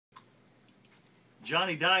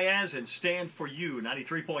Johnny Diaz and Stand For You,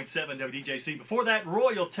 93.7 WDJC. Before that,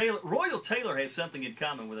 Royal Taylor. Royal Taylor has something in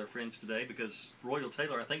common with our friends today because Royal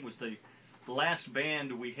Taylor, I think, was the last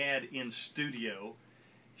band we had in studio.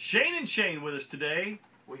 Shane and Shane with us today.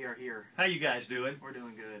 We are here. How you guys doing? We're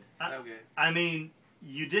doing good. So good. I mean,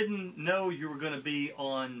 you didn't know you were going to be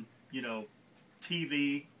on,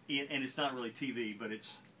 TV, and it's not really TV, but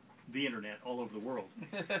it's the internet all over the world.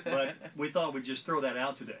 But we thought we'd just throw that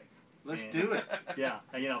out today. Let's do it. Yeah,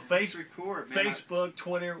 Let's record, man. Facebook,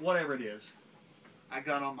 Twitter, whatever it is. I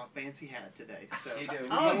got on my fancy hat today. So You do. if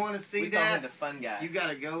Oh, you want to see We call him that, the fun guy. you got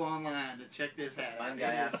to go online to check this hat out. Fun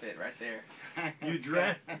guy outfit right there. You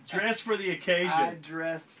dress for the occasion. I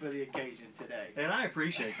dressed for the occasion today. And I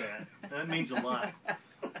appreciate that. That means a lot.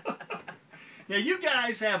 Now, you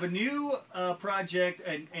guys have a new project,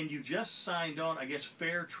 and you just signed on, I guess,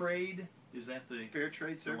 Fair Trade. Is that the Fair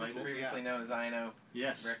Trade Services. label? Previously known as INO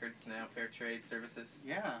Yes. Records, now Fair Trade Services.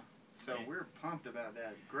 Yeah. So Yeah. we're pumped about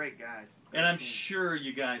that. Great guys. Great And I'm team. sure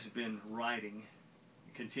you guys have been writing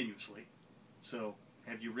continuously. So,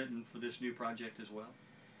 have you written for this new project as well?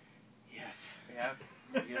 Yes. We have.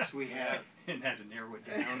 Yes, we have. And had to narrow it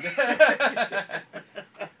down.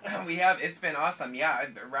 We have. It's been awesome. Yeah,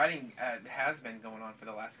 writing has been going on for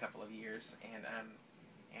the last couple of years, and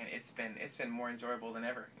it's been more enjoyable than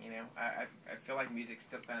ever. I feel like music's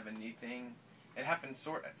still kind of a new thing. It happened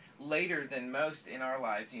sort of later than most in our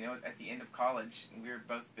lives. At the end of college, we were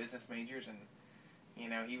both business majors, and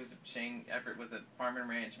Shane Everett was a farm and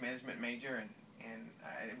ranch management major, and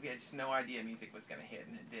we had just no idea music was going to hit,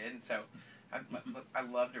 and it did. And so I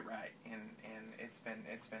love to write, and it's been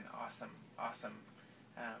awesome.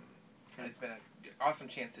 It's been an awesome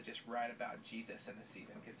chance to just write about Jesus in the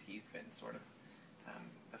season because he's been sort of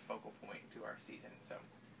the focal point to our season. So,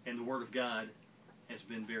 And the Word of God has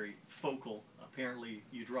been very focal. Apparently,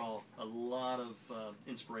 you draw a lot of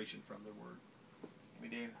inspiration from the Word. we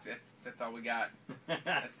do. That's all we got.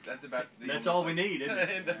 That's about. That's all we need, isn't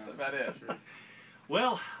it? That's about it.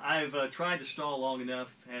 Well, I've tried to stall long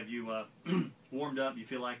enough. Have you warmed up? You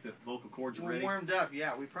feel like the vocal cords are We're ready? warmed up,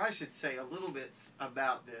 yeah. We probably should say a little bit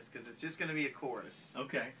about this because it's just going to be a chorus.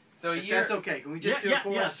 Okay. So If that's okay. Can we just do a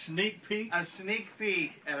chorus? Yeah, sneak peek. A sneak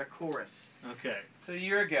peek at a chorus. Okay. So a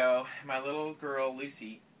year ago, my little girl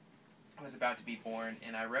Lucy was about to be born,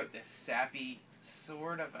 and I wrote this sappy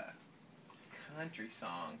sort of a country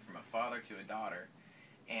song from a father to a daughter,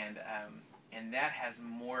 and that has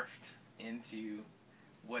morphed into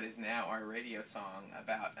what is now our radio song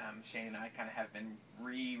about Shane and I kind of have been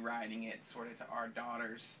rewriting it sort of to our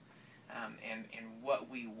daughters and what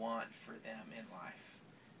we want for them in life.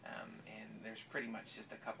 And there's pretty much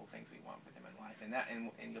just a couple things we want for them in life, and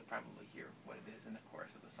you'll probably hear what it is in the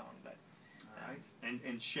chorus of the song. But All right.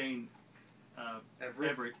 And Shane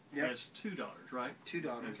Everett Yep. has two daughters, right? Two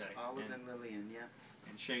daughters, Okay. Olive and Lillian, yeah.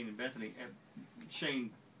 And Shane and Bethany.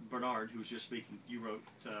 Shane Bernard, who was just speaking, you wrote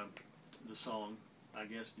the song, I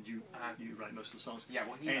guess. Did you write most of the songs? yeah,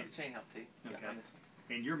 well, Shane helped too. Okay. Yeah, on this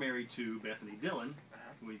one. And you're married to Bethany Dillon,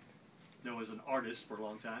 Uh-huh. we know as an artist for a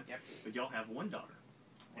long time. Yep. But y'all have one daughter.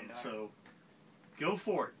 One And daughter. so, go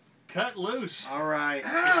for it. Cut loose. All right.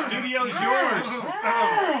 The studio's yours.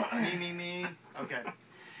 Me. Okay.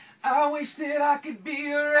 I wish that I could be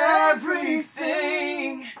your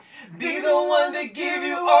everything, be the one to give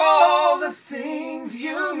you all the things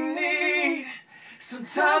you need.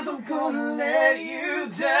 Sometimes I'm gonna let you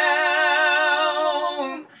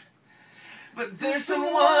down, but there's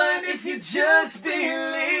someone if you just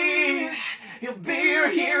believe. He'll be your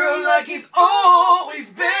hero like he's always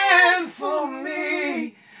been for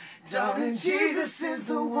me. Darling, Jesus is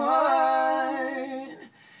the one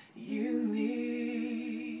you need.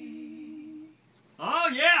 Oh,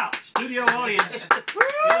 yeah. Studio audience. All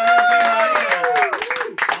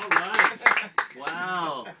right.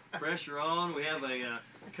 Wow. Pressure on. We have a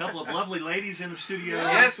couple of lovely ladies in the studio.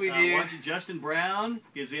 Yes, we do. Watching Justin Brown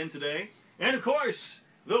is in today. And, of course,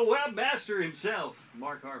 the webmaster himself,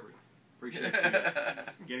 Mark Harvard. Appreciate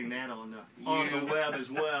you getting that on the web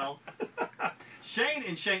as well. Shane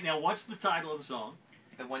and Shane. Now, what's the title of the song?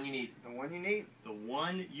 The one you need. The one you need. The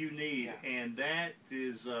One You Need. Yeah. And that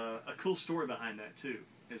is a cool story behind that, too,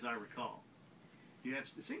 as I recall. You have.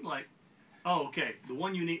 It seemed like... Oh, okay. The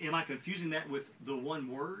One You Need. Am I confusing that with the one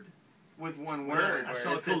word? With one Yes, word. I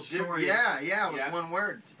saw a It's cool story. Yeah, with Yeah. one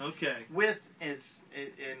word. Okay. With is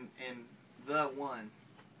in the one.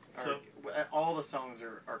 So all the songs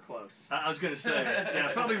are close. I was going to say, yeah,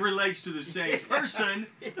 it probably relates to the same person.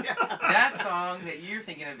 That song that you're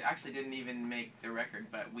thinking of actually didn't even make the record,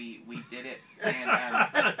 but we did it,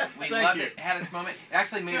 and we Thank loved you. it. It had its moment. It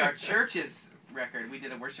actually made our church's record. We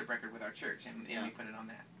did a worship record with our church, and we put it on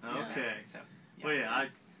that. Okay. So, Well, yeah,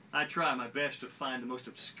 I try my best to find the most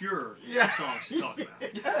obscure songs to talk about.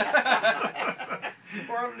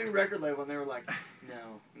 We're on a new record label, and they were like,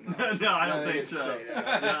 no, No, I don't they think didn't so. Say that.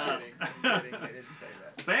 I'm just kidding. I'm kidding. They didn't say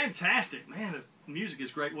that. Fantastic, man. The music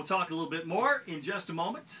is great. We'll talk a little bit more in just a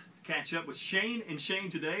moment. Catch up with Shane and Shane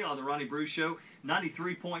today on the Ronnie Bruce Show,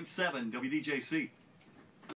 93.7 WDJC.